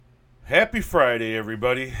Happy Friday,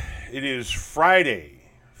 everybody. It is Friday,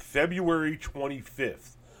 February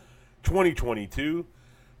 25th, 2022.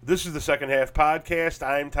 This is the Second Half Podcast.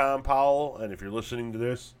 I'm Tom Powell, and if you're listening to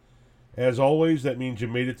this, as always, that means you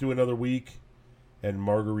made it through another week, and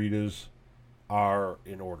margaritas are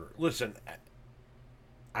in order. Listen,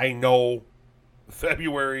 I know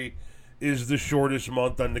February is the shortest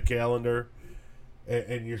month on the calendar,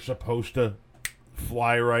 and you're supposed to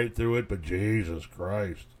fly right through it, but Jesus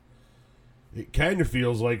Christ. It kind of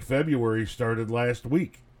feels like February started last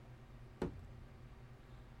week.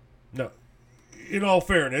 No, in all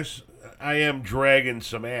fairness, I am dragging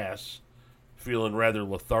some ass, feeling rather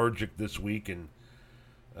lethargic this week, and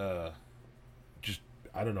just,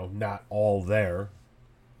 I don't know, not all there.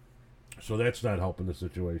 So that's not helping the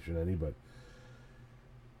situation any, but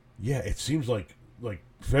yeah, it seems like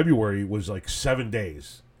February was like 7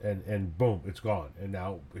 days, and boom, it's gone. And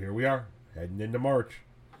now here we are, heading into March.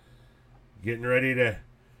 Getting ready to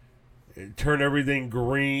turn everything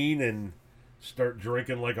green and start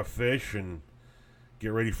drinking like a fish and get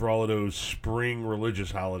ready for all of those spring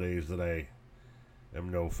religious holidays that I am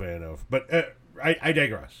no fan of. But I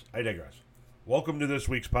digress. Welcome to this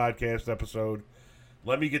week's podcast episode.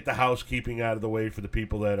 Let me get the housekeeping out of the way for the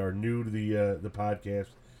people that are new to the podcast,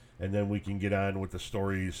 and then we can get on with the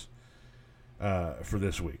stories for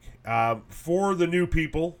this week. For the new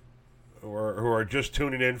people who are just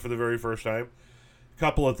tuning in for the very first time, a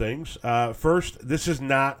couple of things. First, this is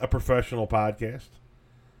not a professional podcast.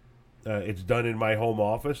 It's done in my home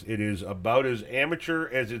office. It is about as amateur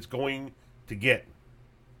as it's going to get.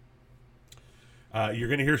 You're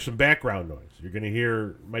going to hear some background noise. You're going to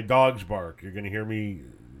hear my dogs bark. You're going to hear me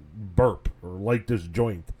burp or light this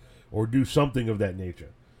joint or do something of that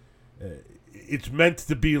nature. It's meant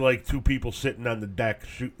to be like two people sitting on the deck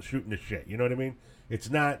shooting the shit. You know what I mean?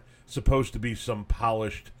 It's not supposed to be some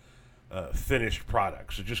polished, finished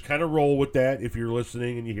product. So just kind of roll with that if you're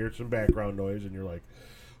listening and you hear some background noise and you're like,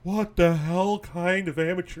 what the hell kind of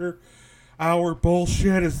amateur hour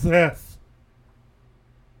bullshit is this?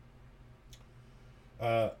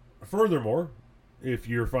 Furthermore, if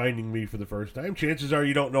you're finding me for the first time, chances are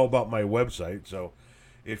you don't know about my website. So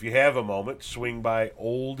if you have a moment, swing by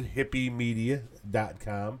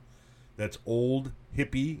oldhippiemedia.com. That's old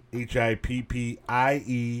hippie,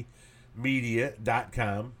 Hippie,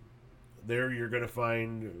 media.com. There you're going to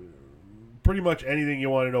find pretty much anything you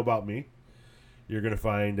want to know about me. You're going to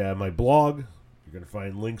find my blog. You're going to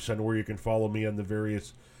find links on where you can follow me on the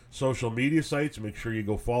various social media sites. Make sure you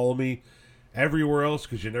go follow me everywhere else,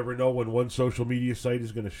 because you never know when one social media site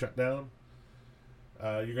is going to shut down.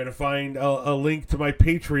 You're going to find a link to my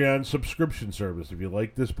Patreon subscription service. If you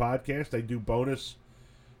like this podcast, I do bonus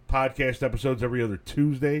podcast episodes every other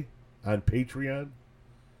Tuesday on Patreon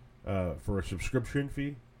for a subscription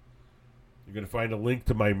fee. You're going to find a link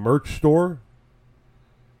to my merch store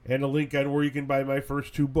and a link on where you can buy my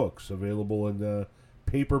first two books, available in the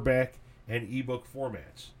paperback and ebook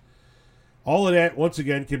formats. All of that, once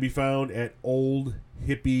again, can be found at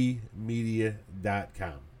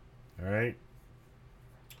oldhippiemedia.com. All right?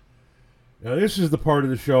 Now, this is the part of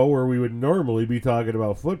the show where we would normally be talking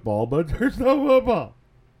about football, but there's no football.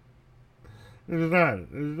 There's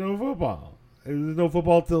not. There's no football. There's no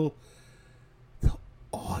football till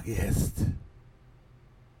August.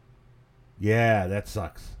 Yeah, that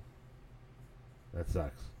sucks. That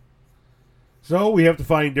sucks. So we have to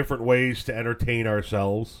find different ways to entertain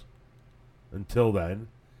ourselves until then.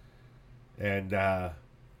 And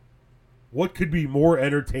what could be more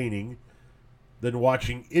entertaining than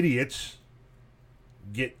watching idiots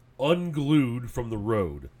get unglued from the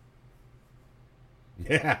road?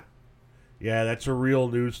 Yeah. Yeah, that's a real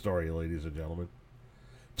news story, ladies and gentlemen.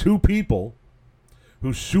 Two people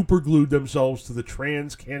who superglued themselves to the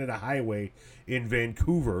Trans-Canada Highway in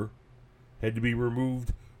Vancouver had to be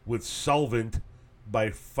removed with solvent by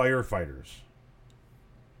firefighters.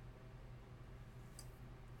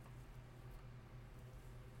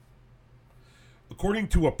 According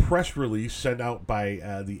to a press release sent out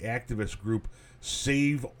by the activist group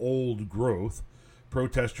Save Old Growth,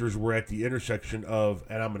 protesters were at the intersection of,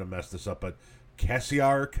 and I'm going to mess this up, but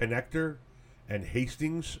Cassiar Connector and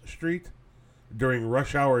Hastings Street during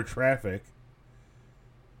rush hour traffic,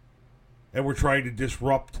 and were trying to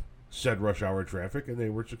disrupt said rush hour traffic, and they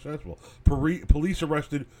were successful. Police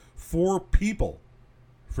arrested 4 people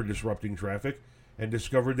for disrupting traffic and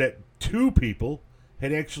discovered that 2 people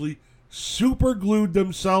had actually superglued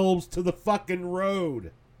themselves to the fucking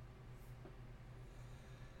road.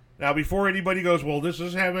 Now, before anybody goes, well, does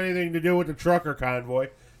this have anything to do with the trucker convoy?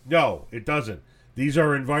 No, it doesn't. These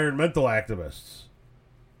are environmental activists.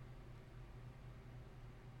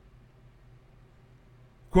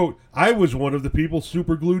 Quote, I was one of the people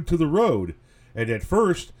super glued to the road, and at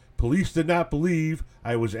first, police did not believe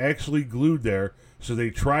I was actually glued there, so they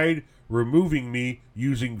tried removing me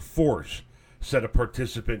using force, said a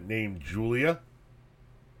participant named Julia.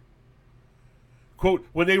 Quote,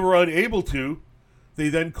 when they were unable to, they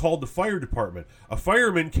then called the fire department. A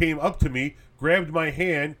fireman came up to me, grabbed my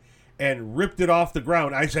hand, and ripped it off the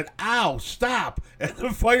ground. I said, ow, stop. And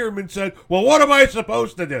the fireman said, well, what am I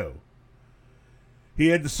supposed to do? He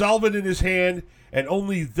had the solvent in his hand and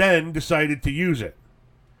only then decided to use it.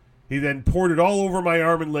 He then poured it all over my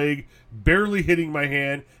arm and leg, barely hitting my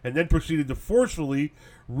hand, and then proceeded to forcefully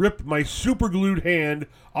rip my superglued hand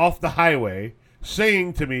off the highway,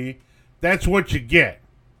 saying to me, that's what you get.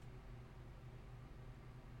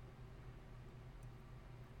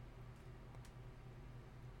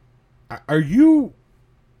 Are you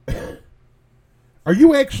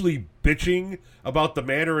actually bitching about the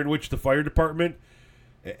manner in which the fire department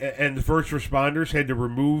and the first responders had to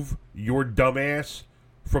remove your dumbass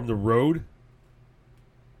from the road?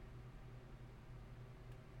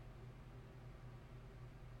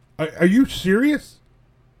 Are you serious?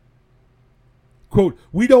 Quote,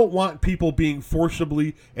 we don't want people being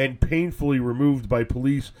forcibly and painfully removed by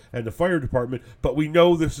police and the fire department, but we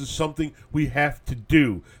know this is something we have to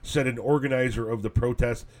do, said an organizer of the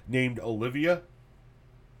protest named Olivia.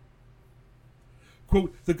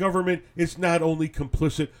 Quote, the government is not only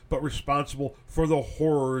complicit, but responsible for the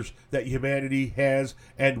horrors that humanity has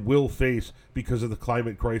and will face because of the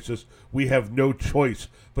climate crisis. We have no choice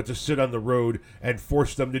but to sit on the road and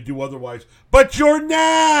force them to do otherwise. But you're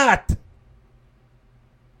not!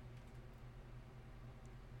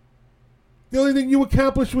 The only thing you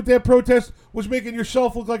accomplished with that protest was making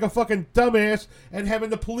yourself look like a fucking dumbass and having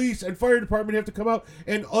the police and fire department have to come out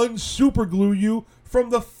and unsuperglue you from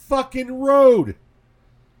the fucking road.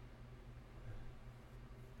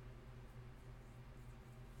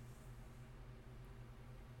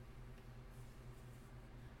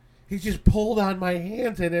 He just pulled on my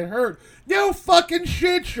hands and it hurt. No fucking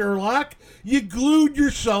shit, Sherlock. You glued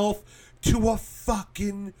yourself to a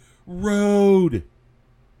fucking road.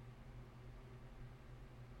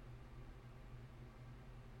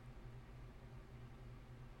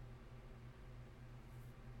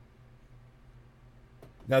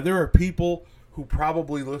 Now, there are people who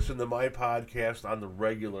probably listen to my podcast on the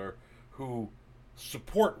regular who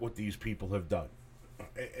support what these people have done.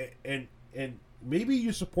 And maybe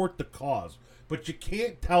you support the cause, but you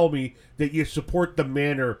can't tell me that you support the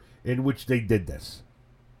manner in which they did this.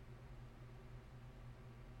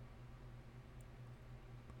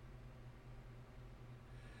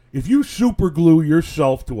 If you superglue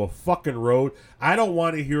yourself to a fucking road, I don't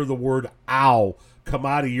want to hear the word ow come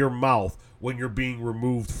out of your mouth when you're being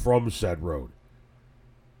removed from said road.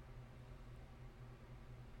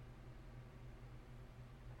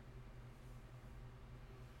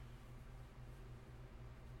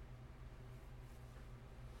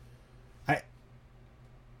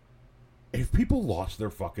 Have people lost their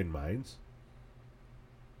fucking minds?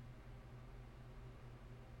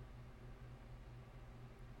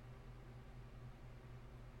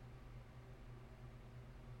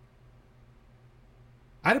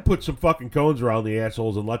 I'd have put some fucking cones around the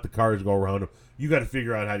assholes and let the cars go around them. You got to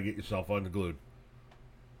figure out how to get yourself unglued.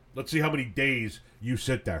 Let's see how many days you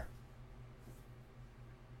sit there.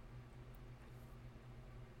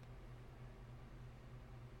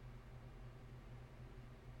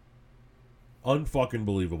 Unfucking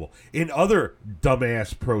believable. In other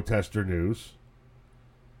dumbass protester news,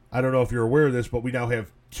 I don't know if you're aware of this, but we now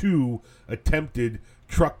have 2 attempted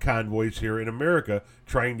truck convoys here in America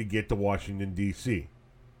trying to get to Washington, D.C.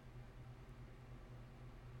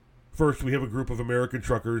 First, we have a group of American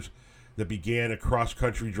truckers that began a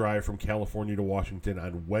cross-country drive from California to Washington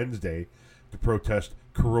on Wednesday to protest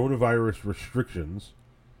coronavirus restrictions,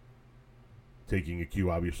 taking a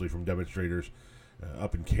cue, obviously, from demonstrators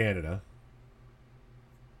up in Canada.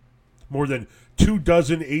 More than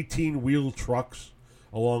 24 18-wheel trucks,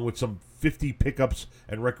 along with some 50 pickups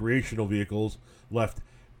and recreational vehicles, left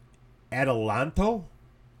Adelanto,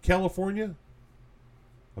 California,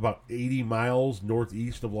 about 80 miles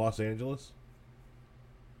northeast of Los Angeles.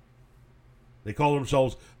 They call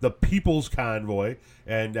themselves the People's Convoy,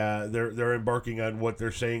 and they're embarking on what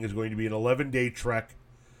they're saying is going to be an 11-day trek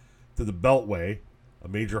to the Beltway, a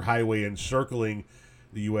major highway encircling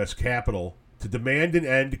the U.S. Capitol, to demand an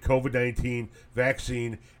end to COVID-19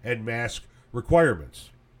 vaccine and mask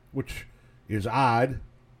requirements, which is odd,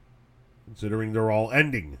 considering they're all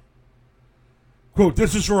ending. Quote,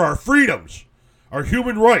 this is for our freedoms, our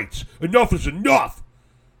human rights. Enough is enough,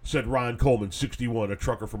 said Ron Coleman, 61, a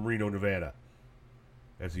trucker from Reno, Nevada.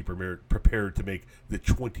 as he prepared to make the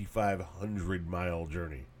 2,500-mile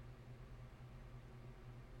journey.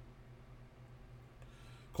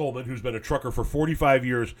 Coleman, who's been a trucker for 45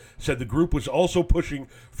 years, said the group was also pushing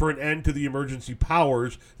for an end to the emergency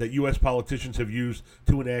powers that U.S. politicians have used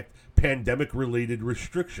to enact pandemic-related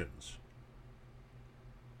restrictions.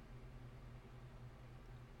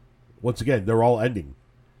 Once again, they're all ending.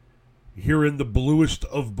 Here in the bluest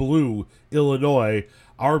of blue, Illinois,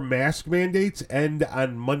 our mask mandates end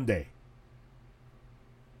on Monday.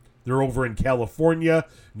 They're over in California,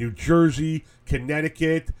 New Jersey,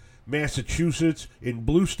 Connecticut, Massachusetts, in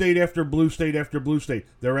blue state after blue state after blue state.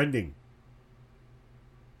 They're ending.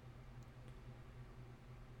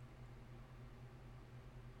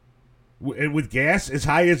 And with gas as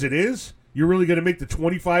high as it is, you're really going to make the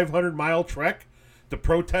 2,500-mile trek to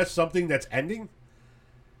protest something that's ending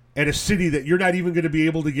at a city that you're not even going to be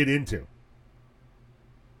able to get into?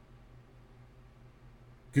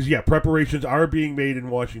 Because, yeah, preparations are being made in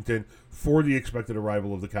Washington for the expected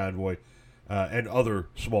arrival of the convoy and other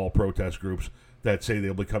small protest groups that say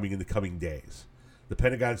they'll be coming in the coming days. The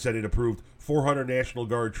Pentagon said it approved 400 National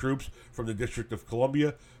Guard troops from the District of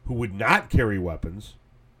Columbia who would not carry weapons,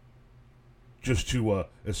 just to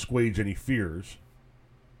assuage any fears,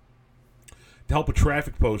 to help a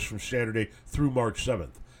traffic post from Saturday through March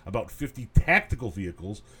 7th. About 50 tactical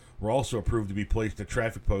vehicles were also approved to be placed at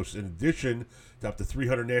traffic posts, in addition to up to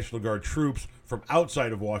 300 National Guard troops from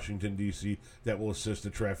outside of Washington, D.C. that will assist the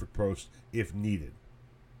traffic posts if needed.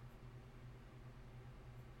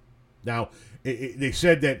 Now, they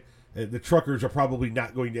said that the truckers are probably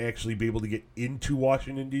not going to actually be able to get into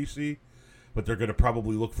Washington, D.C., but they're going to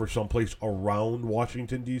probably look for some place around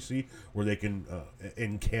Washington, D.C., where they can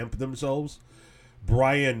encamp themselves.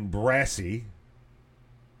 Brian Brassey,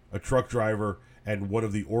 a truck driver and one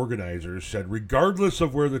of the organizers, said, regardless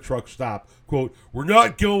of where the trucks stop, quote, "We're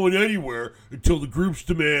not going anywhere until the group's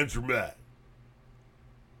demands are met."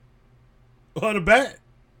 On a bet.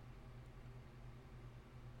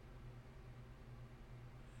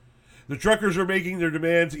 The truckers are making their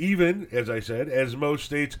demands even, as I said, as most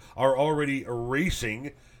states are already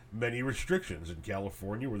erasing many restrictions. In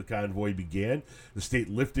California, where the convoy began, the state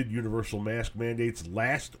lifted universal mask mandates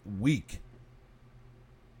last week.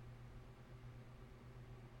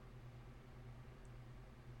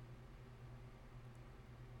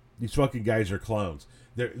 These fucking guys are clowns.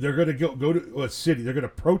 They're going to go to a city. They're going to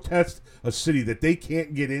protest a city that they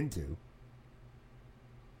can't get into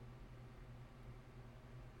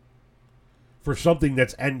for something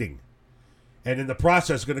that's ending. And in the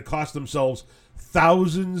process, going to cost themselves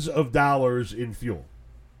thousands of dollars in fuel,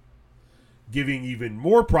 giving even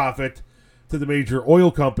more profit to the major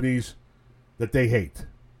oil companies that they hate.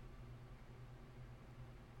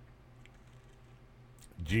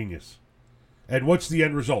 Genius. And what's the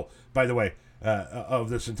end result, by the way, of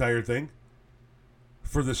this entire thing?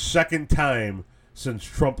 For the second time since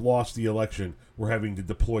Trump lost the election, we're having to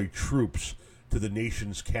deploy troops to the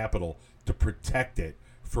nation's capital to protect it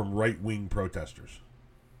from right-wing protesters.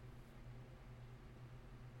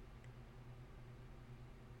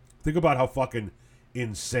 Think about how fucking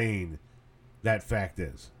insane that fact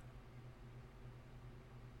is.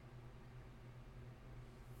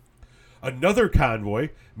 Another convoy,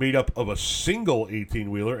 made up of a single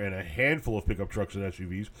 18-wheeler and a handful of pickup trucks and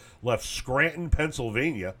SUVs, left Scranton,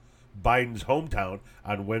 Pennsylvania, Biden's hometown,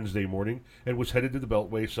 on Wednesday morning and was headed to the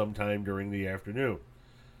Beltway sometime during the afternoon.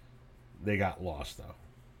 They got lost, though.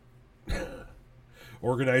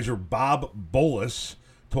 Organizer Bob Bolus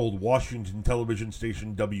told Washington television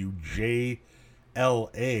station WJLA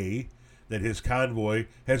that his convoy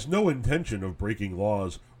has no intention of breaking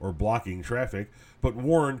laws or blocking traffic, but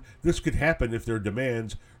warned this could happen if their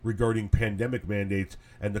demands regarding pandemic mandates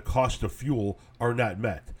and the cost of fuel are not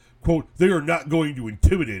met. Quote, "They are not going to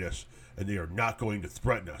intimidate us, and they are not going to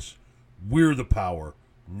threaten us. We're the power,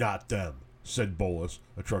 not them," said Bolus,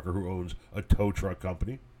 a trucker who owns a tow truck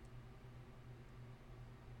company.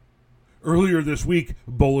 Earlier this week,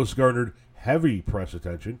 Bolus garnered heavy press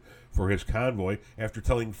attention for his convoy after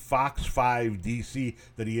telling Fox 5 DC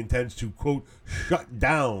that he intends to, quote, "shut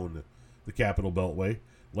down the Capitol Beltway,"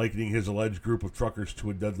 likening his alleged group of truckers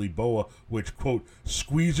to a deadly boa which, quote,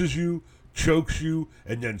 "squeezes you, chokes you,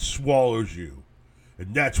 and then swallows you.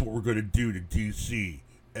 And that's what we're going to do to DC,"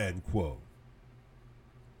 end quote.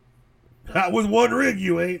 Not with one rig,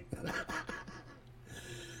 you ain't.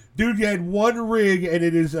 Dude, you had one rig, and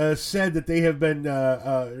it is said that they have been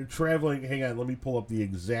traveling. Hang on, let me pull up the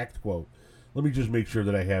exact quote. Let me just make sure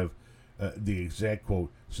that I have the exact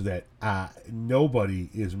quote so that nobody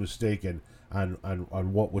is mistaken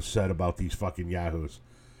on what was said about these fucking yahoos.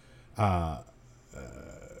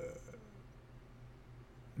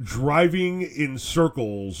 driving in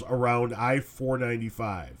circles around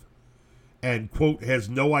I-495 and, quote, has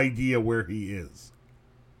no idea where he is.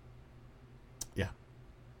 Yeah.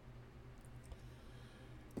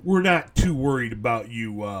 We're not too worried about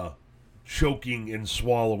you choking and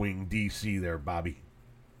swallowing D.C. there, Bobby.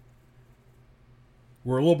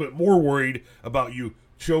 We're a little bit more worried about you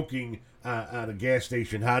choking on a gas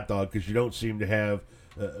station hot dog because you don't seem to have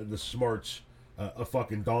the smarts a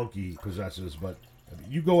fucking donkey possesses. But I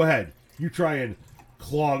mean, you go ahead. You try and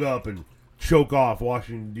clog up and choke off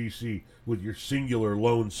Washington, D.C. with your singular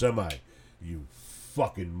lone semi. You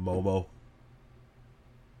fucking Momo.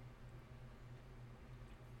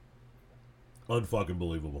 Unfucking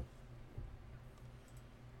believable.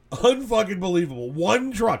 Unfucking believable.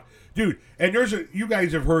 One truck. Dude, and you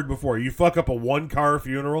guys have heard before, you fuck up a one-car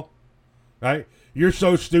funeral, right? You're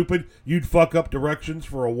so stupid, you'd fuck up directions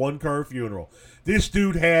for a one-car funeral. This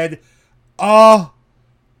dude had a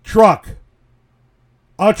truck.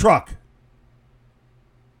 A truck.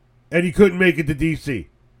 And he couldn't make it to D.C.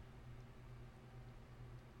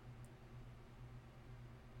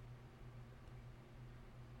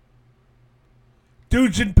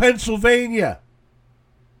 Dude's in Pennsylvania.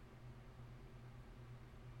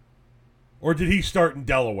 Or did he start in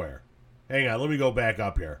Delaware? Hang on, let me go back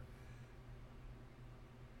up here.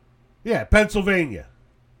 Yeah, Pennsylvania.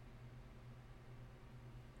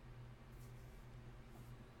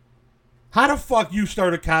 How the fuck you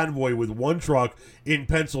start a convoy with one truck in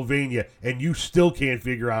Pennsylvania and you still can't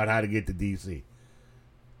figure out how to get to D.C.?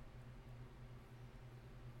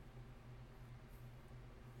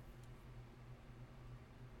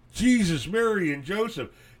 Jesus, Mary, and Joseph.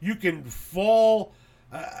 You can fall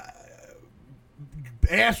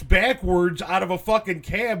ass backwards out of a fucking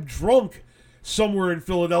cab drunk somewhere in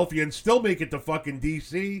Philadelphia and still make it to fucking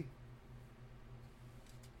D.C.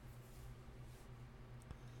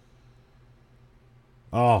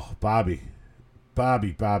 Oh, Bobby.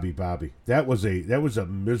 That was a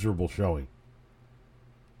miserable showing.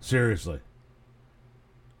 Seriously.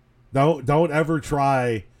 Don't ever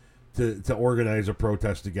try to organize a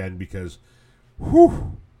protest again because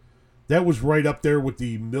whew, that was right up there with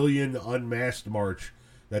the million unmasked march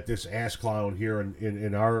that this ass clown here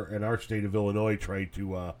in our state of Illinois tried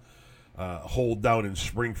to hold down in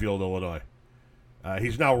Springfield, Illinois.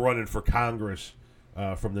 He's now running for Congress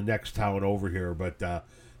from the next town over here, but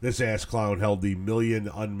this ass clown held the million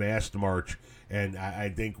unmasked march, and I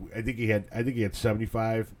think he had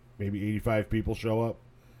 75, maybe 85 people show up.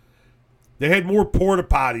 They had more porta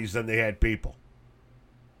potties than they had people.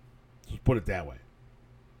 Let's put it that way.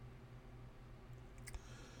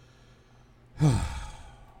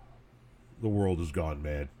 The world is gone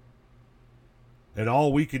mad. And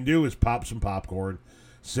all we can do is pop some popcorn,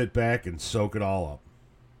 sit back, and soak it all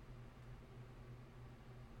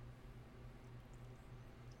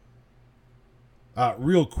up.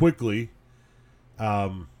 Real quickly,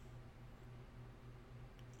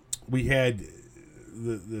 we had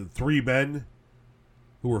the three men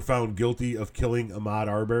who were found guilty of killing Ahmaud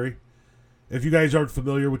Arbery. If you guys aren't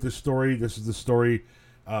familiar with this story, this is the story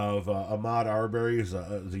of Ahmaud Arbery is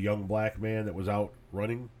a young black man that was out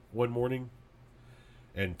running one morning,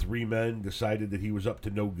 and three men decided that he was up to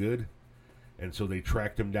no good, and so they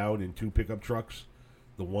tracked him down in two pickup trucks.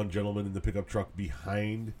 The one gentleman in the pickup truck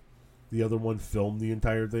behind the other one filmed the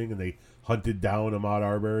entire thing, and they hunted down Ahmaud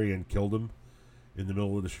Arbery and killed him in the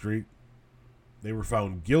middle of the street. They were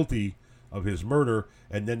found guilty of his murder,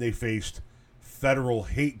 and then they faced federal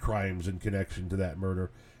hate crimes in connection to that murder.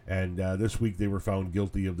 And this week they were found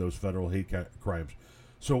guilty of those federal hate crimes.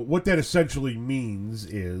 So what that essentially means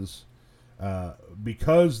is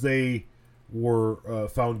because they were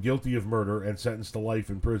found guilty of murder and sentenced to life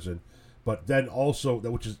in prison, but then also,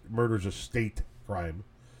 which is murder's a state crime,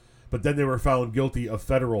 but then they were found guilty of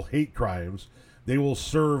federal hate crimes, they will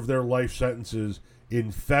serve their life sentences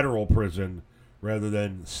in federal prison rather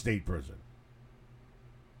than state prison.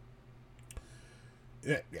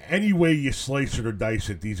 Any way you slice it or dice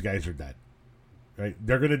it, these guys are dead. Right?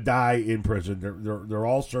 They're going to die in prison. They're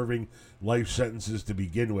all serving life sentences to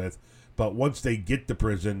begin with, but once they get to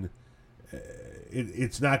prison,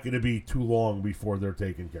 it's not going to be too long before they're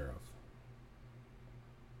taken care of.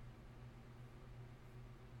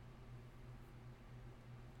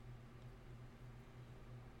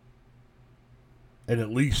 And at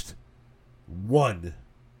least one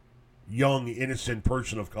young, innocent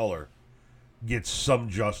person of color gets some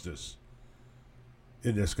justice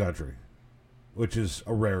in this country, which is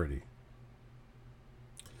a rarity.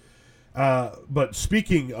 But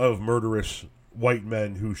speaking of murderous white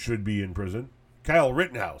men who should be in prison, Kyle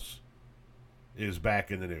Rittenhouse is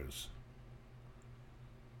back in the news.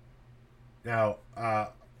 Now,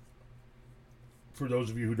 for those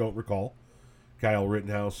of you who don't recall, Kyle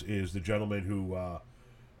Rittenhouse is the gentleman who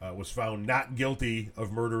was found not guilty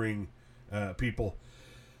of murdering people.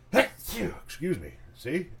 Excuse me.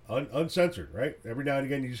 See? Uncensored, right? Every now and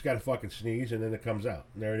again, you just got to fucking sneeze, and then it comes out.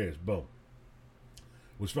 And there it is. Boom.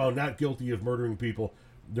 Was found not guilty of murdering people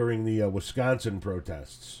during the Wisconsin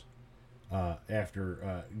protests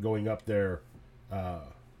after going up there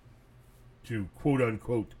to,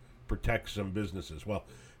 quote-unquote, protect some businesses. Well,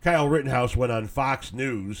 Kyle Rittenhouse went on Fox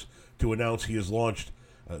News to announce he has launched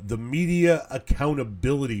the Media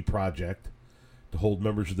Accountability Project to hold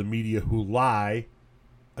members of the media who lie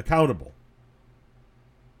accountable.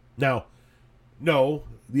 Now, no,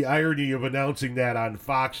 the irony of announcing that on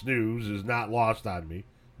Fox News is not lost on me,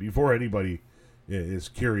 before anybody is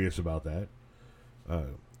curious about that.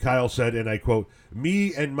 Kyle said, and I quote,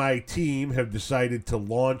 "Me and my team have decided to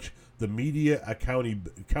launch the Media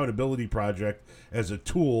Accountability Project as a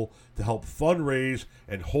tool to help fundraise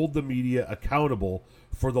and hold the media accountable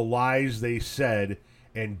for the lies they said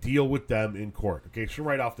and deal with them in court." Okay, so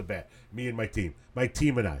right off the bat, me and my team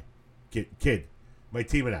and I, kid, my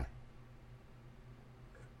team and I.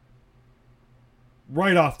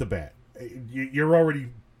 Right off the bat, you're already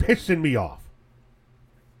pissing me off.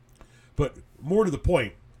 But more to the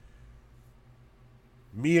point,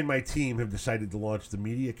 me and my team have decided to launch the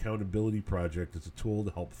Media Accountability Project as a tool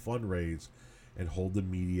to help fundraise and hold the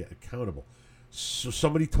media accountable. So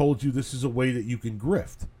somebody told you this is a way that you can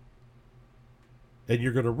grift. And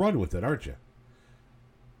you're going to run with it, aren't you?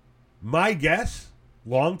 My guess,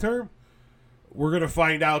 long term, we're going to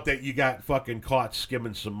find out that you got fucking caught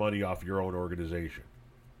skimming some money off your own organization.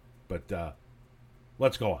 But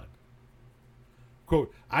let's go on.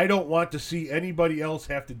 Quote, "I don't want to see anybody else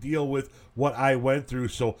have to deal with what I went through,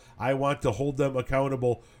 so I want to hold them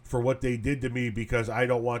accountable for what they did to me because I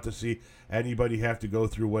don't want to see anybody have to go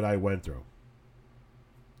through what I went through."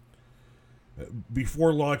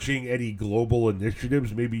 Before launching any global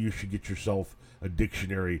initiatives, maybe you should get yourself a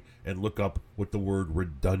dictionary and look up what the word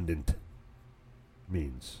redundant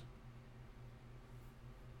means.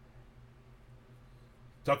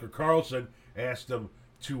 Tucker Carlson asked him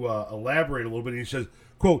to elaborate a little bit. He says,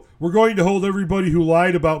 quote, "We're going to hold everybody who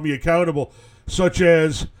lied about me accountable, such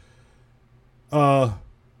as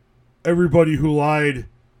everybody who lied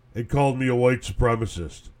and called me a white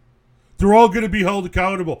supremacist. They're all going to be held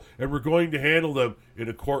accountable, and we're going to handle them in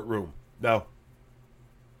a courtroom." No,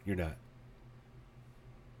 you're not.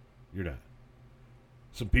 You're not.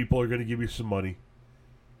 Some people are going to give you some money.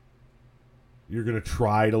 You're going to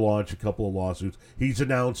try to launch a couple of lawsuits. He's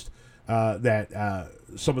announced that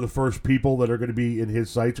some of the first people that are going to be in his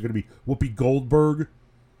sites are going to be Whoopi Goldberg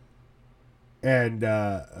and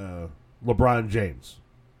LeBron James.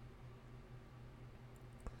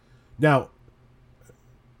 Now,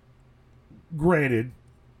 granted,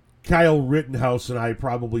 Kyle Rittenhouse and I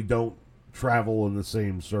probably don't travel in the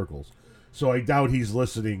same circles, so I doubt he's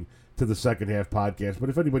listening to the Second Half podcast. But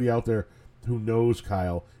if anybody out there who knows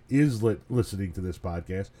Kyle is listening to this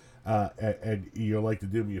podcast, and you'd like to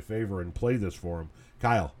do me a favor and play this for him,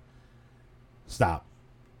 Kyle, stop.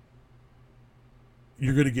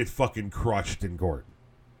 You're going to get fucking crushed in court.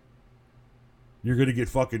 You're going to get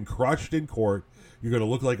fucking crushed in court. You're going to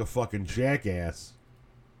look like a fucking jackass.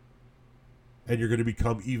 And you're going to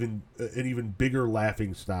become an even bigger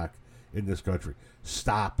laughing stock in this country.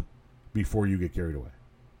 Stop before you get carried away.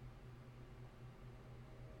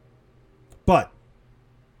 But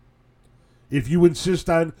if you insist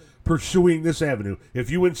on pursuing this avenue, if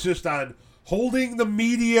you insist on holding the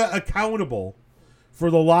media accountable for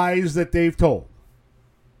the lies that they've told,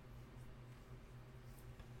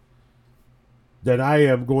 then I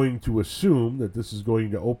am going to assume that this is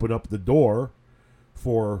going to open up the door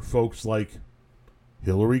for folks like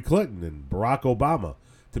Hillary Clinton and Barack Obama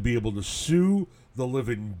to be able to sue the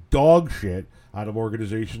living dog shit out of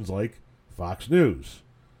organizations like Fox News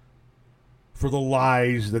for the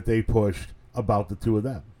lies that they pushed about the two of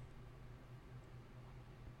them.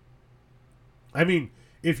 I mean,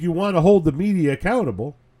 if you want to hold the media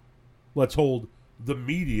accountable, let's hold the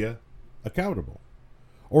media accountable.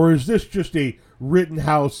 Or is this just a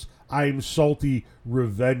Rittenhouse, I'm salty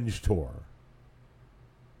revenge tour?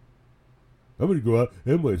 I'm going to go out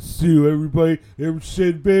and I'm going to sue everybody that ever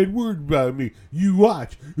said bad word about me. You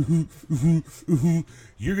watch.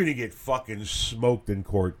 You're going to get fucking smoked in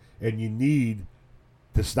court, and you need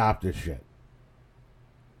to stop this shit.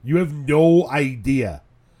 You have no idea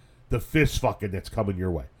the fist fucking that's coming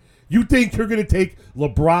your way. You think you're going to take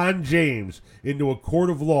LeBron James into a court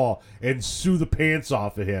of law and sue the pants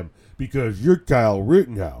off of him because you're Kyle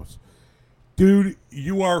Rittenhouse? Dude,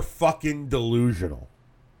 you are fucking delusional.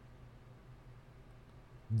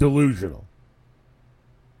 Delusional.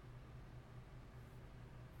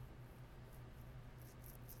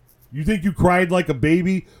 You think you cried like a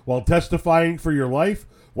baby while testifying for your life?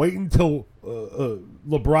 Wait until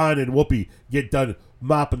LeBron and Whoopi get done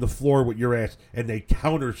mopping the floor with your ass and they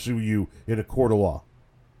countersue you in a court of law.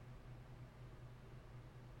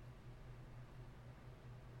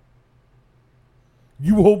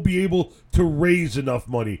 You won't be able to raise enough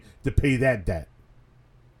money to pay that debt.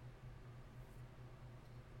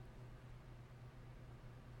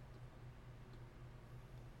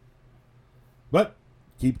 But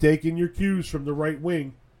keep taking your cues from the right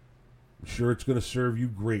wing. I'm sure it's going to serve you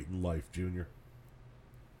great in life, Junior.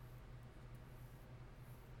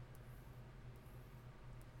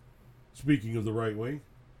 Speaking of the right wing,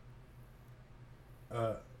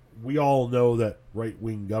 we all know that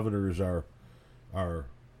right-wing governors are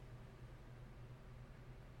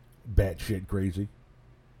batshit crazy.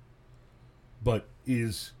 But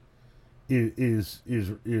is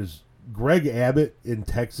Greg Abbott in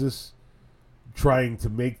Texas trying to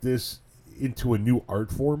make this into a new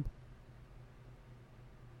art form?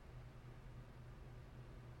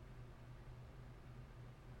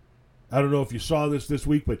 I don't know if you saw this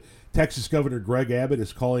week, but Texas Governor Greg Abbott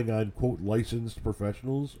is calling on, quote, licensed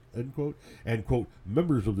professionals, end quote, and, quote,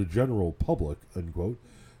 members of the general public, end quote,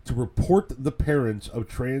 to report the parents of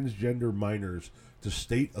transgender minors to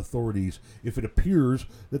state authorities if it appears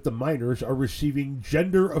that the minors are receiving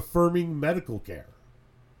gender-affirming medical care.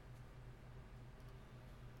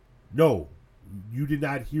 No, you did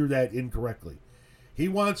not hear that incorrectly. He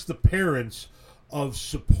wants the parents of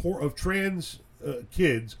trans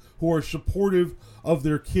kids who are supportive of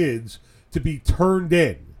their kids to be turned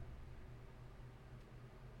in.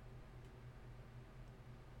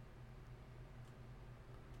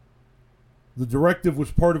 The directive was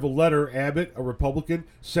part of a letter Abbott, a Republican,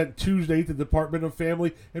 sent Tuesday to the Department of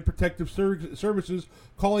Family and Protective Services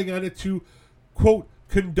calling on it to, quote,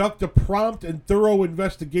 conduct a prompt and thorough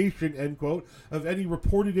investigation, end quote, of any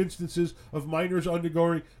reported instances of minors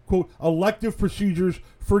undergoing, quote, elective procedures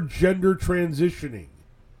for gender transitioning.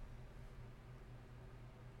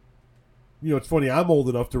 You know, it's funny, I'm old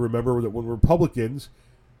enough to remember that when Republicans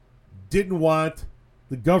didn't want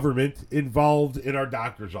the government involved in our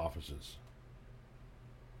doctor's offices.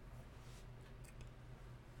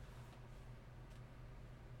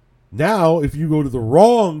 Now, if you go to the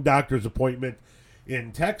wrong doctor's appointment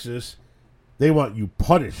in Texas, they want you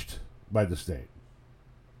punished by the state.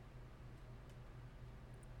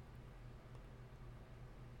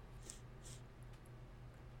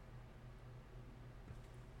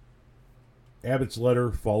 Abbott's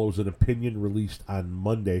letter follows an opinion released on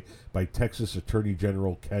Monday by Texas Attorney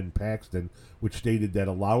General Ken Paxton, which stated that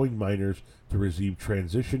allowing minors to receive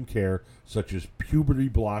transition care such as puberty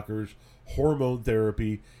blockers, hormone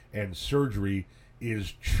therapy, and surgery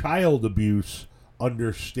is child abuse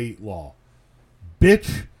under state law.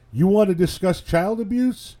 Bitch, you want to discuss child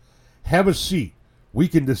abuse? Have a seat. We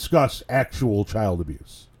can discuss actual child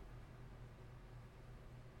abuse.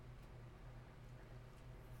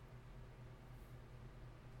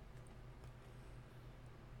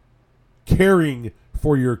 Caring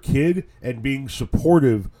for your kid and being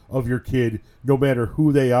supportive of your kid, no matter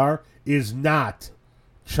who they are, is not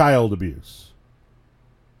child abuse.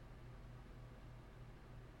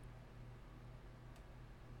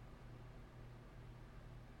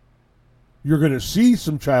 You're going to see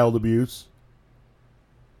some child abuse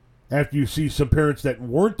after you see some parents that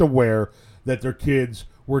weren't aware that their kids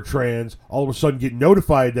were trans all of a sudden get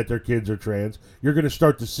notified that their kids are trans. You're going to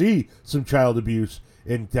start to see some child abuse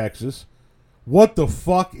in Texas. What the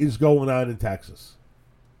fuck is going on in Texas?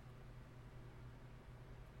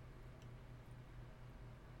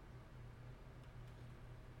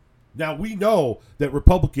 Now, we know that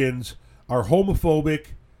Republicans are homophobic,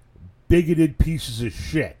 bigoted pieces of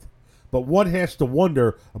shit. But one has to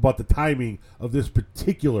wonder about the timing of this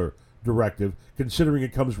particular directive, considering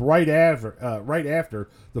it comes right after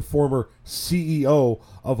the former CEO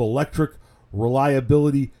of Electric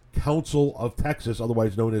Reliability Council of Texas,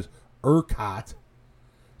 otherwise known as ERCOT,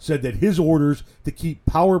 said that his orders to keep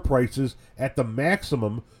power prices at the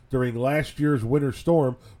maximum during last year's winter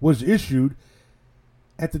storm was issued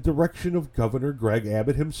at the direction of Governor Greg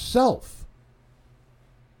Abbott himself.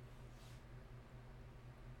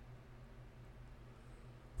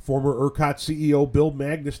 Former ERCOT CEO Bill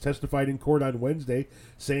Magnus testified in court on Wednesday,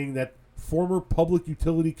 saying that former Public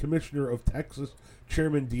Utility Commissioner of Texas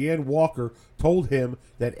Chairman Deanne Walker told him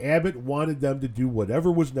that Abbott wanted them to do whatever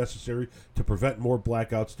was necessary to prevent more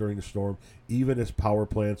blackouts during the storm, even as power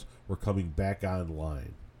plants were coming back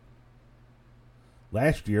online.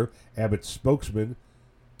 Last year, Abbott's spokesman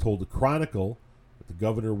told the Chronicle that the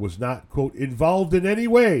governor was not, quote, involved in any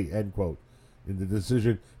way, end quote, in the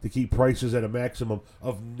decision to keep prices at a maximum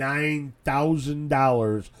of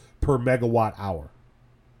 $9,000 per megawatt hour.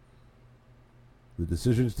 The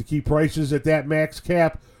decisions to keep prices at that max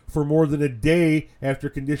cap for more than a day after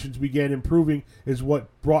conditions began improving is what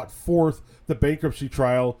brought forth the bankruptcy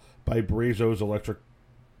trial by Brazos Electric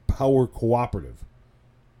Power Cooperative.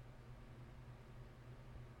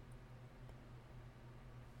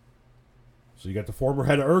 So you got the former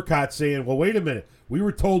head of ERCOT saying, well, wait a minute, we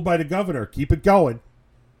were told by the governor, keep it going.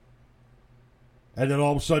 And then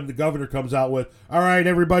all of a sudden the governor comes out with, all right,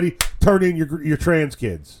 everybody, turn in your trans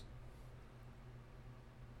kids.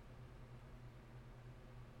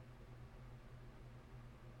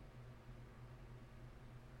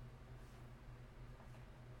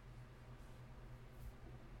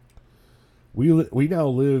 We now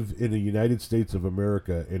live in the United States of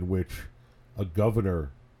America in which a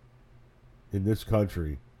governor in this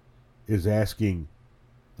country is asking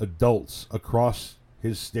adults across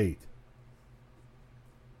his state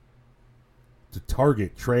to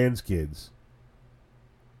target trans kids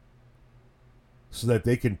so that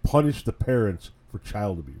they can punish the parents for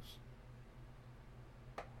child abuse.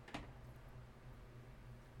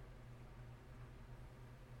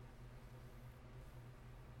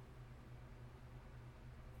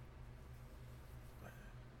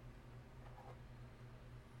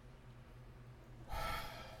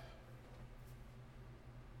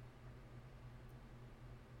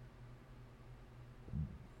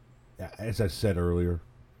 As I said earlier,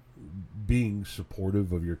 being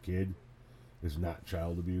supportive of your kid is not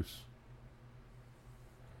child abuse.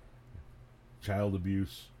 Child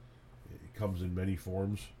abuse, it comes in many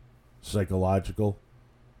forms: psychological,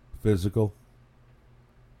 physical,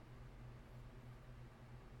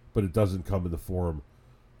 but it doesn't come in the form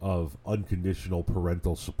of unconditional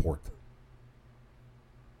parental support.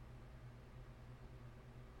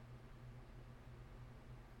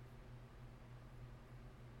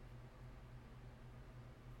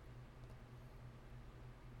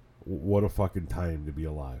 What a fucking time to be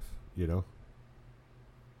alive, you know?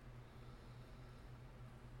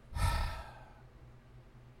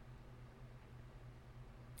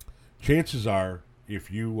 Chances are, if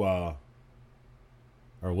you are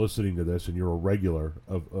listening to this and you're a regular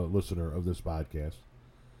listener of this podcast,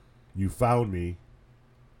 you found me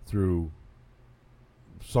through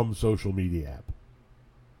some social media app.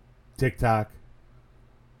 TikTok,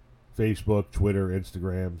 Facebook, Twitter,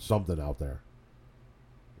 Instagram, something out there.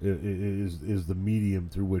 Is the medium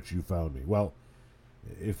through which you found me. Well,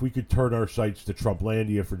 if we could turn our sights to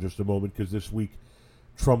Trumplandia for just a moment, because this week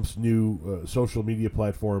Trump's new social media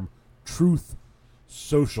platform, Truth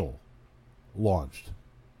Social, launched.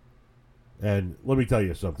 And let me tell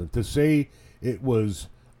you something. To say it was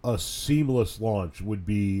a seamless launch would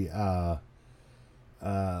be an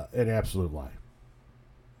absolute lie.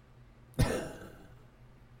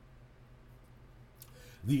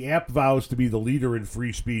 The app vows to be the leader in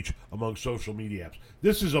free speech among social media apps.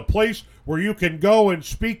 This is a place where you can go and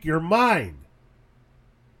speak your mind.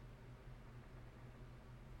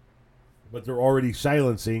 But they're already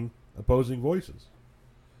silencing opposing voices.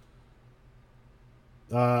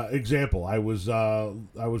 Example: I was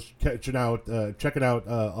checking out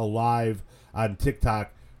a live on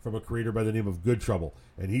TikTok from a creator by the name of Good Trouble,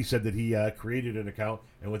 and he said that he created an account,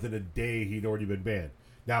 and within a day he'd already been banned.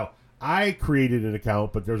 Now, I created an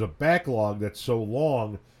account, but there's a backlog that's so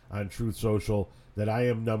long on Truth Social that I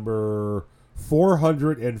am number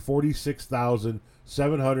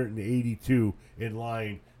 446,782 in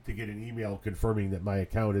line to get an email confirming that my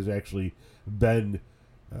account has actually been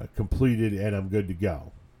completed and I'm good to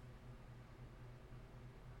go.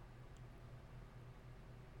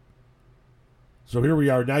 So here we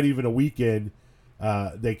are, not even a week in.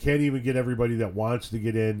 They can't even get everybody that wants to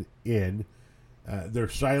get in. They're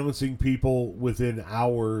silencing people within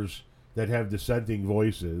hours that have dissenting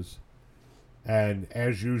voices. And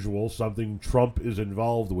as usual, something Trump is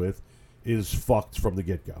involved with is fucked from the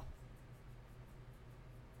get-go.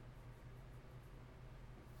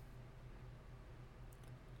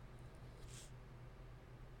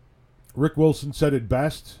 Rick Wilson said it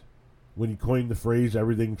best when he coined the phrase,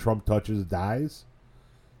 everything Trump touches dies.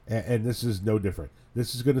 And this is no different.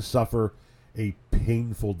 This is going to suffer a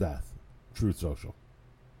painful death. Truth Social.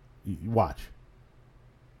 Watch.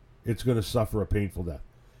 It's going to suffer a painful death.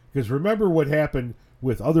 Because remember what happened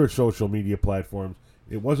with other social media platforms.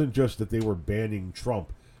 It wasn't just that they were banning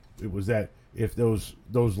Trump. It was that if those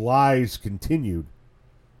lies continued,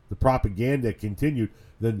 the propaganda continued,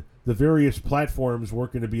 then the various platforms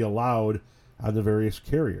weren't going to be allowed on the various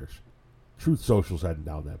carriers. Truth Social's heading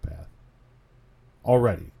down that path.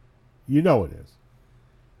 Already. You know it is.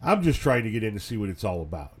 I'm just trying to get in to see what it's all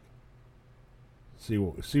about. See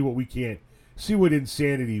what we can't, see what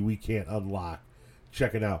insanity we can't unlock.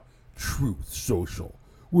 Checking out Truth Social,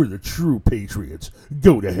 where the true patriots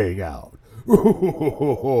go to hang out.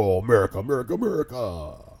 Oh, America, America,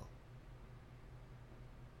 America.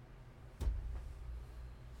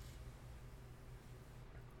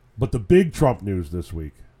 But the big Trump news this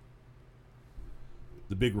week,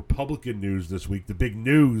 the big Republican news this week, the big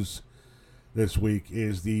news this week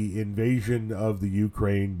is the invasion of the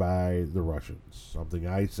Ukraine by the Russians. Something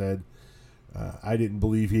I said I didn't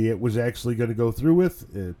believe he was actually going to go through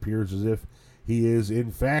with. It appears as if he is,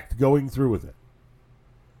 in fact, going through with it.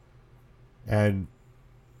 And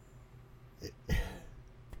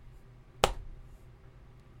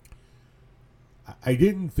I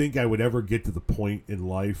didn't think I would ever get to the point in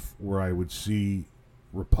life where I would see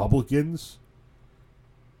Republicans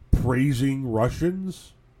praising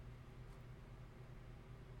Russians.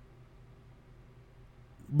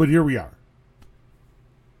 But here we are.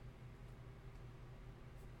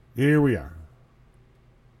 Here we are.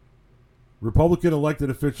 Republican elected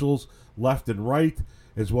officials, left and right,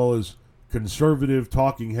 as well as conservative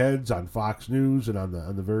talking heads on Fox News and on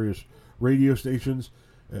the various radio stations,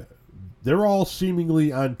 they're all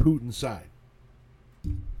seemingly on Putin's side.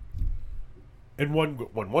 And one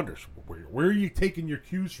wonders, where are you taking your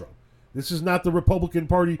cues from? This is not the Republican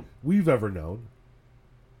Party we've ever known.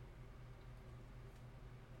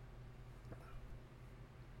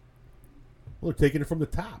 Well, they're taking it from the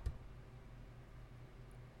top.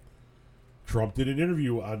 Trump did an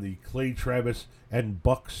interview on the Clay Travis and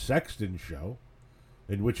Buck Sexton show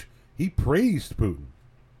in which he praised Putin.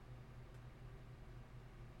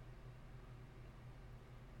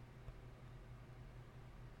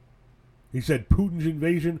 He said Putin's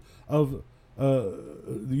invasion of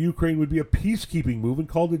the Ukraine would be a peacekeeping move and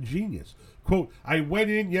called it genius. Quote, I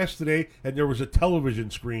went in yesterday and there was a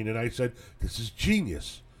television screen and I said, this is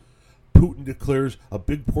genius. Putin declares a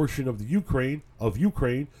big portion of the Ukraine.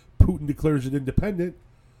 Putin declares it independent.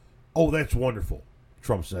 Oh, that's wonderful,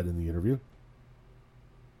 Trump said in the interview.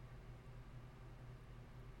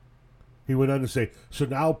 He went on to say, so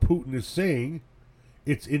now Putin is saying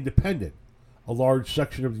it's independent, a large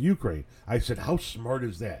section of the Ukraine. I said, how smart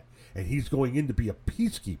is that? And he's going in to be a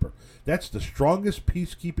peacekeeper. That's the strongest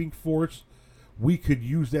peacekeeping force. We could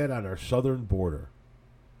use that on our southern border.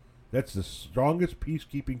 That's the strongest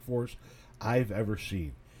peacekeeping force I've ever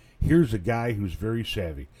seen. Here's a guy who's very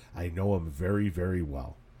savvy. I know him very, very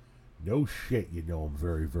well. No shit, you know him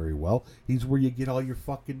very, very well. He's where you get all your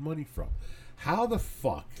fucking money from. How the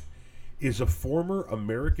fuck is a former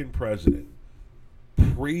American president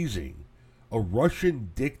praising a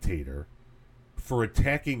Russian dictator for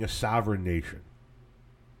attacking a sovereign nation?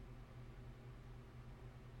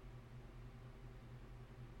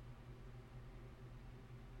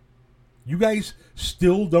 You guys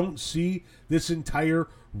still don't see this entire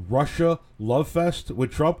Russia love fest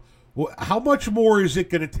with Trump? Well, how much more is it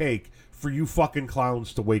going to take for you fucking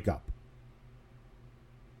clowns to wake up?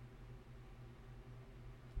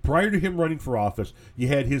 Prior to him running for office, you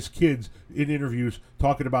had his kids in interviews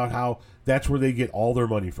talking about how that's where they get all their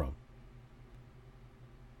money from.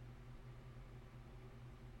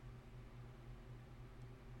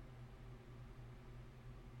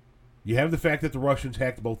 You have the fact that the Russians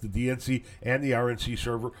hacked both the DNC and the RNC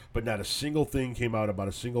server, but not a single thing came out about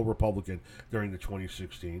a single Republican during the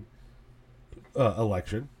 2016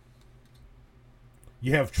 election.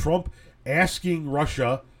 You have Trump asking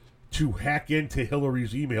Russia to hack into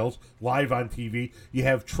Hillary's emails live on TV. You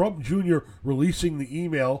have Trump Jr. releasing the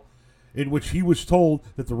email in which he was told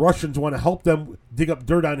that the Russians want to help them dig up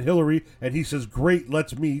dirt on Hillary, and he says, great,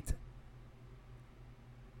 let's meet.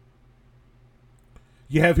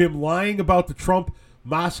 You have him lying about the Trump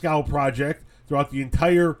Moscow project throughout the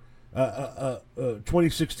entire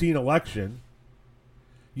 2016 election.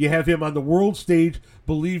 You have him on the world stage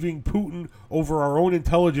believing Putin over our own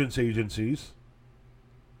intelligence agencies.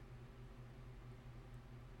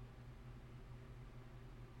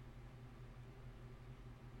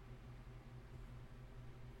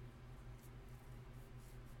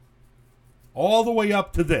 All the way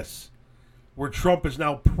up to this, where Trump is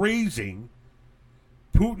now praising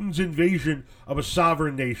Putin's invasion of a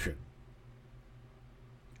sovereign nation.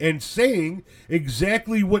 and saying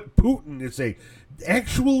exactly what Putin is saying,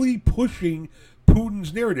 actually pushing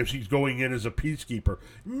Putin's narratives. He's going in as a peacekeeper.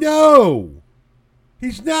 No,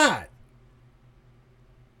 he's not.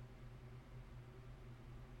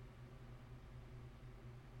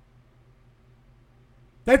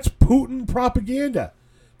 That's Putin propaganda.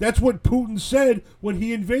 That's what Putin said when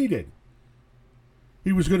he invaded.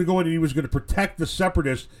 He was going to go in and he was going to protect the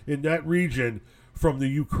separatists in that region from the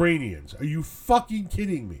Ukrainians. Are you fucking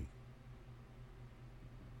kidding me?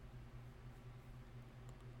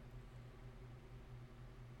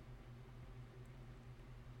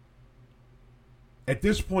 At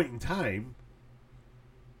this point in time,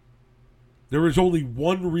 there is only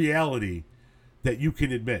one reality that you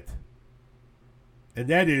can admit. And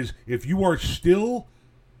that is, if you are still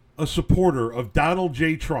a supporter of Donald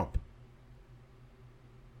J. Trump,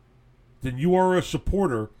 then you are a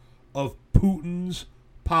supporter of Putin's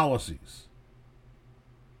policies.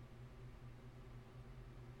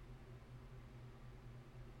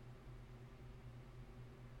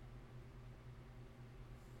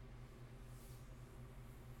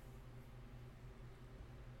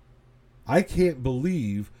 I can't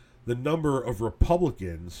believe the number of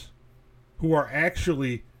Republicans who are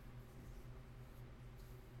actually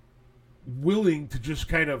willing to just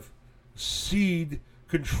kind of cede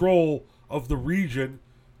control of the region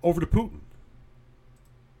over to Putin.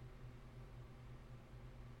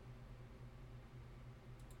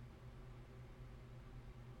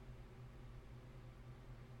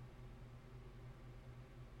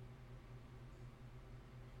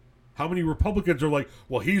 How many Republicans are like,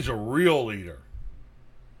 well, he's a real leader?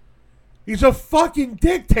 He's a fucking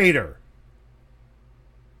dictator.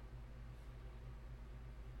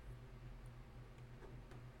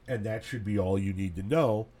 And that should be all you need to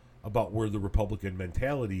know about where the Republican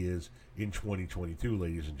mentality is in 2022,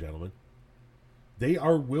 ladies and gentlemen. They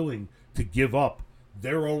are willing to give up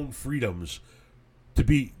their own freedoms to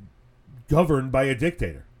be governed by a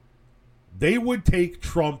dictator. They would take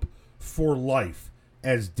Trump for life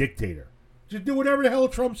as dictator. Just do whatever the hell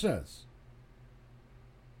Trump says.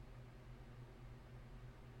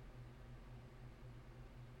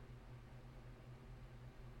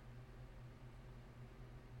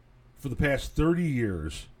 For the past 30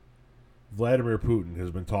 years, Vladimir Putin has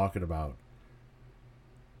been talking about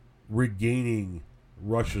regaining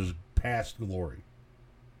Russia's past glory.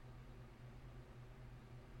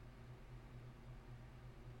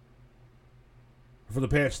 For the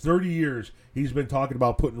past 30 years, he's been talking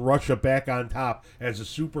about putting Russia back on top as a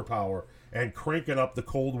superpower and cranking up the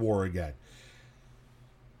Cold War again.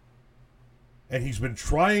 And he's been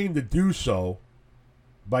trying to do so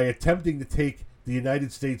by attempting to take the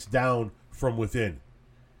United States down from within.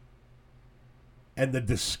 And the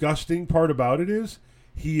disgusting part about it is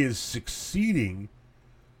he is succeeding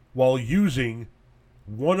while using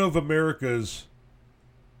one of America's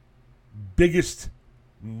biggest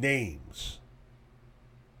names.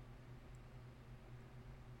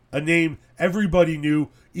 A name everybody knew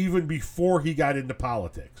even before he got into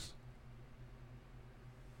politics.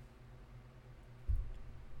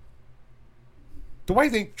 Do I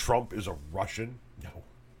think Trump is a Russian? No.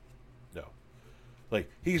 No. Like,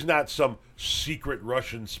 he's not some secret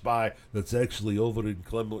Russian spy that's actually over in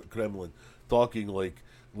Kremlin talking like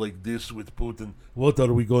this with Putin. What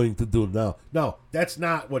are we going to do now? No, that's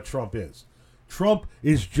not what Trump is. Trump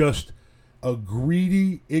is just a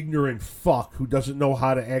greedy, ignorant fuck who doesn't know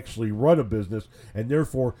how to actually run a business and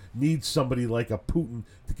therefore needs somebody like a Putin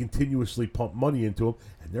to continuously pump money into him,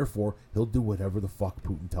 and therefore he'll do whatever the fuck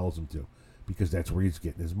Putin tells him to, because that's where he's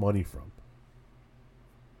getting his money from.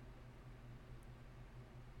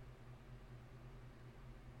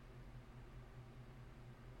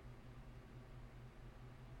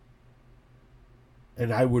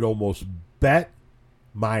 And I would almost bet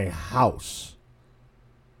my house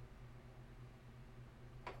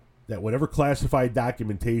that whatever classified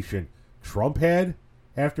documentation Trump had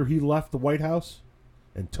after he left the White House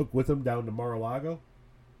and took with him down to Mar-a-Lago,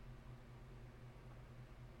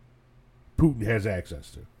 Putin has access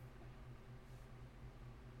to.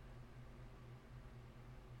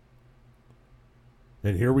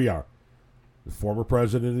 And here we are, the former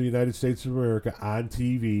president of the United States of America on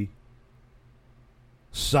TV,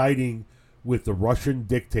 siding with the Russian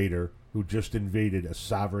dictator who just invaded a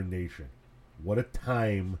sovereign nation. What a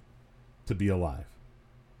time to be alive.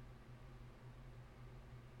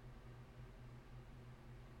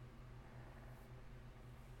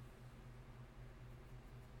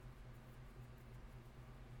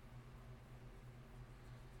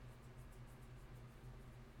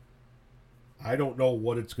 I don't know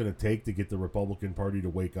what it's going to take to get the Republican Party to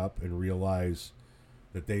wake up and realize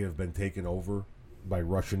that they have been taken over by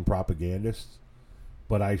Russian propagandists,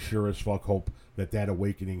 but I sure as fuck hope that that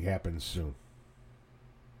awakening happens soon.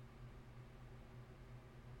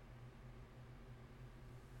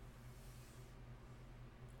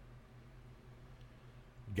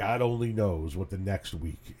 God only knows what the next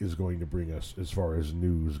week is going to bring us as far as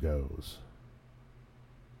news goes.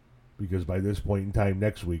 Because by this point in time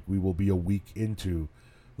next week, we will be a week into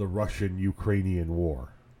the Russian-Ukrainian war.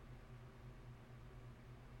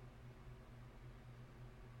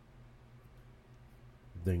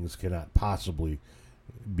 Things cannot possibly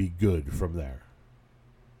be good from there.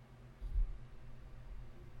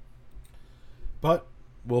 But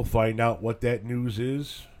we'll find out what that news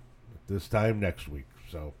is this time next week.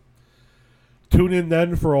 So tune in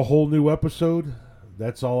then for a whole new episode.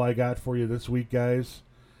 That's all I got for you this week, guys.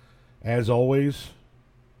 As always,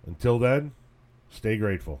 until then, stay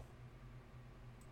grateful.